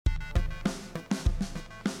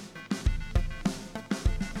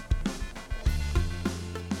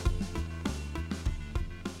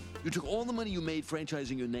You took all the money you made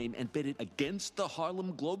franchising your name and bet it against the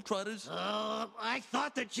Harlem Globetrotters? I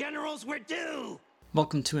thought the generals were due!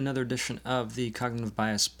 Welcome to another edition of the Cognitive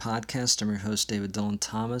Bias Podcast. I'm your host, David Dillon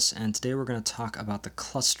Thomas, and today we're going to talk about the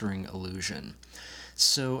clustering illusion.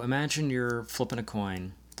 So imagine you're flipping a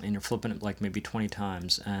coin, and you're flipping it like maybe 20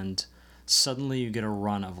 times, and suddenly you get a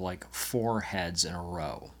run of like 4 heads in a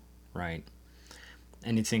row, right?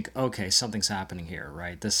 And you think, okay, something's happening here,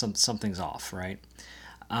 right? Something's off, right?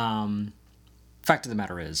 Fact of the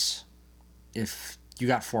matter is, if you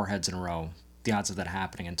got 4 heads in a row, the odds of that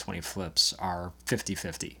happening in 20 flips are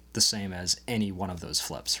 50-50, the same as any one of those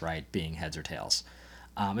flips, right, being heads or tails.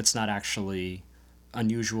 It's not actually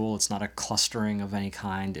unusual. It's not a clustering of any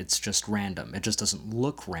kind. It's just random. It just doesn't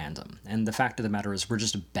look random. And the fact of the matter is we're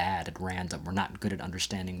just bad at random. We're not good at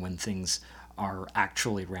understanding when things are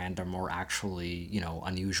actually random or actually,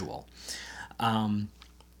 unusual.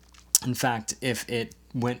 In fact, if it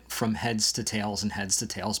went from heads to tails and heads to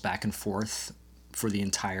tails back and forth for the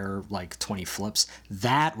entire 20 flips,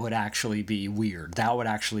 that would actually be weird. That would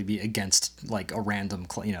actually be against a random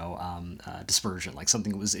dispersion, like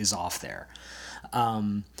something is off there.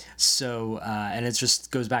 And it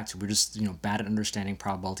just goes back to we're just bad at understanding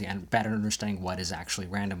probability and bad at understanding what is actually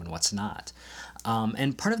random and what's not.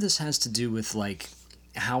 And part of this has to do with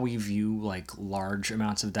how we view large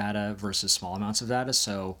amounts of data versus small amounts of data.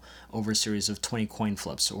 So over a series of 20 coin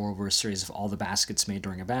flips or over a series of all the baskets made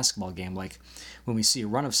during a basketball game, when we see a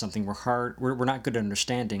run of something, we're not good at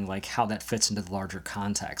understanding how that fits into the larger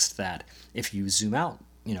context, that if you zoom out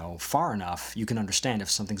far enough, you can understand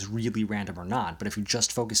if something's really random or not. But if you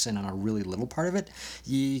just focus in on a really little part of it,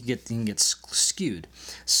 you can get skewed.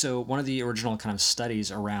 So one of the original kind of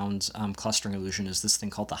studies around clustering illusion is this thing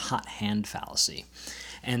called the hot hand fallacy.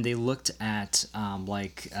 And they looked at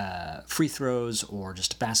free throws or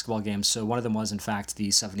just basketball games. So one of them was, in fact,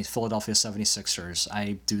 the Philadelphia 76ers.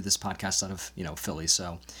 I do this podcast out of Philly,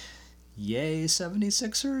 so yay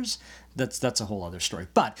 76ers. That's a whole other story.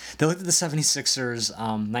 But they looked at the 76ers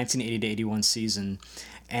 1980 to 81 season,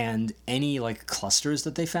 and any clusters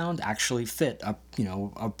that they found actually fit a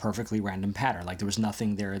perfectly random pattern. There was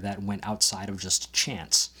nothing there that went outside of just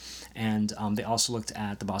chance. And they also looked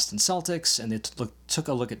at the Boston Celtics, and they took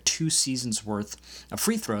a look at 2 seasons worth of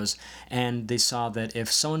free throws, and they saw that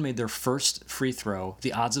if someone made their first free throw,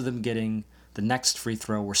 the odds of them getting the next free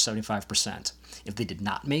throw were 75%. If they did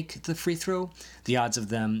not make the free throw, the odds of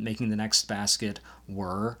them making the next basket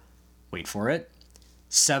were, wait for it,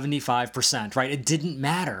 75%, right? It didn't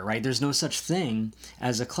matter, right? There's no such thing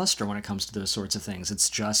as a cluster when it comes to those sorts of things. It's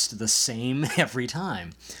just the same every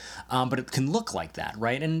time. But it can look like that,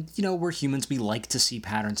 right? And, we're humans. We like to see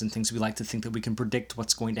patterns and things. We like to think that we can predict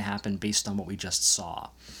what's going to happen based on what we just saw.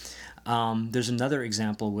 There's another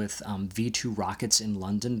example with V-2 rockets in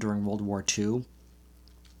London during World War II.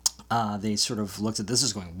 They sort of looked at, this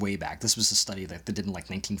is going way back. This was a study that they did in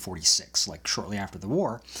 1946, shortly after the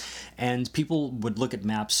war. And people would look at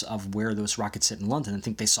maps of where those rockets hit in London and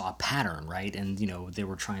think they saw a pattern, right? And, they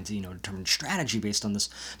were trying to, determine strategy based on this.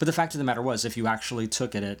 But the fact of the matter was, if you actually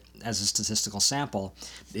took it as a statistical sample,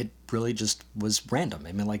 it really just was random.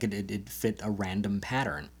 I mean, it fit a random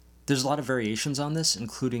pattern. There's a lot of variations on this,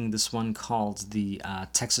 including this one called the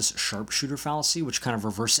Texas sharpshooter fallacy, which kind of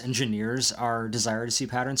reverse engineers our desire to see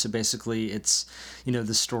patterns. So basically, it's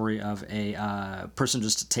the story of a person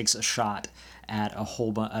just takes a shot at a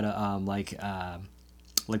whole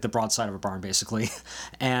the broadside of a barn, basically,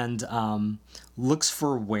 and looks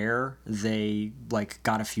for where they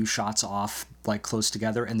got a few shots off close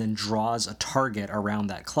together, and then draws a target around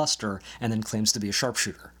that cluster, and then claims to be a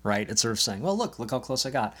sharpshooter. Right? It's sort of saying, well, look how close I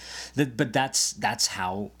got. But that's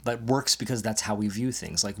how that works, because that's how we view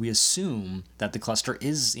things. We assume that the cluster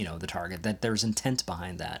is the target, that there's intent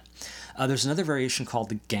behind that. There's another variation called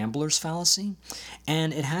the gambler's fallacy,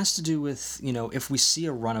 and it has to do with if we see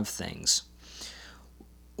a run of things,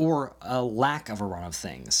 or a lack of a run of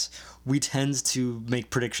things, we tend to make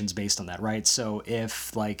predictions based on that, right? So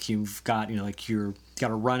if you've got you're got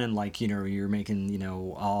a run and you're making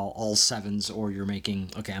all sevens, or you're making,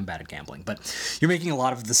 okay, I'm bad at gambling, but you're making a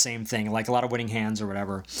lot of the same thing, a lot of winning hands or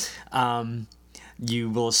whatever, you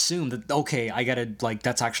will assume that, okay, I gotta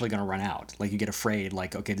that's actually gonna run out. You get afraid,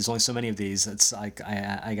 okay, there's only so many of these. It's I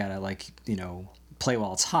gotta play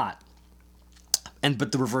while it's hot.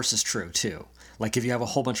 But the reverse is true too. If you have a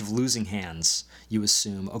whole bunch of losing hands, you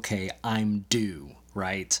assume, okay, I'm due,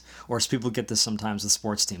 right? Or as people get this sometimes with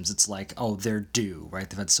sports teams, it's oh, they're due, right?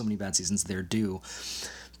 They've had so many bad seasons, they're due.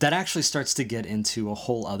 that actually starts to get into a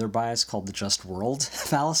whole other bias called the just world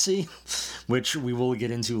fallacy, which we will get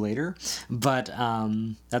into later. But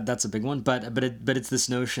that's a big one. But it's this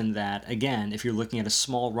notion that, again, if you're looking at a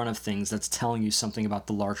small run of things, that's telling you something about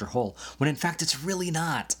the larger whole, when in fact it's really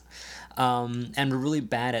not. And we're really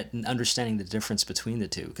bad at understanding the difference between the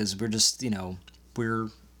two, because we're just, we're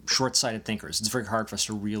short-sighted thinkers. It's very hard for us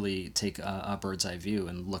to really take a bird's eye view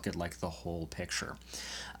and look at like the whole picture.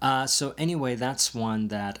 So anyway, that's one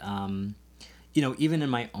that, even in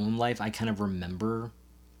my own life, I kind of remember,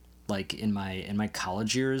 like in my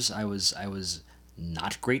college years, I was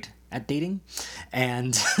not great at dating,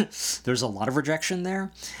 and there's a lot of rejection there,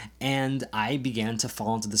 and I began to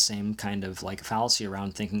fall into the same kind of like fallacy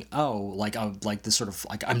around thinking, like this sort of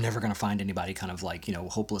like I'm never gonna find anybody kind of like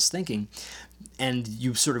hopeless thinking, and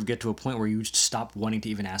you sort of get to a point where you stop wanting to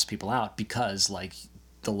even ask people out because like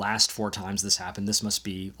the last 4 times this happened, this must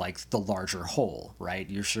be like the larger whole, right?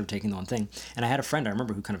 You're sort of taking the one thing. And I had a friend I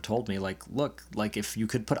remember who kind of told me like, look, like if you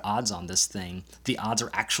could put odds on this thing, the odds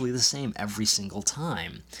are actually the same every single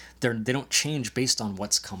time. They don't change based on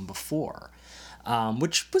what's come before,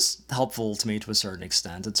 which was helpful to me to a certain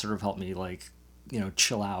extent. It sort of helped me like,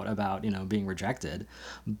 chill out about, being rejected.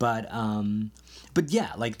 But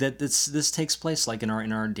yeah, like this takes place like in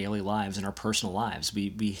our daily lives, in our personal lives.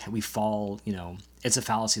 We fall, it's a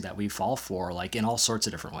fallacy that we fall for like in all sorts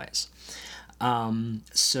of different ways.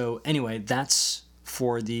 So anyway, that's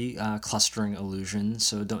for the clustering illusion.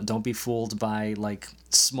 So don't be fooled by like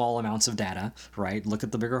small amounts of data, right? Look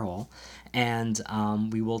at the bigger whole. And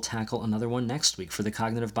we will tackle another one next week for the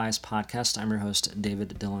Cognitive Bias Podcast. I'm your host,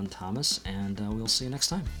 David Dylan Thomas, and we'll see you next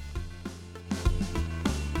time.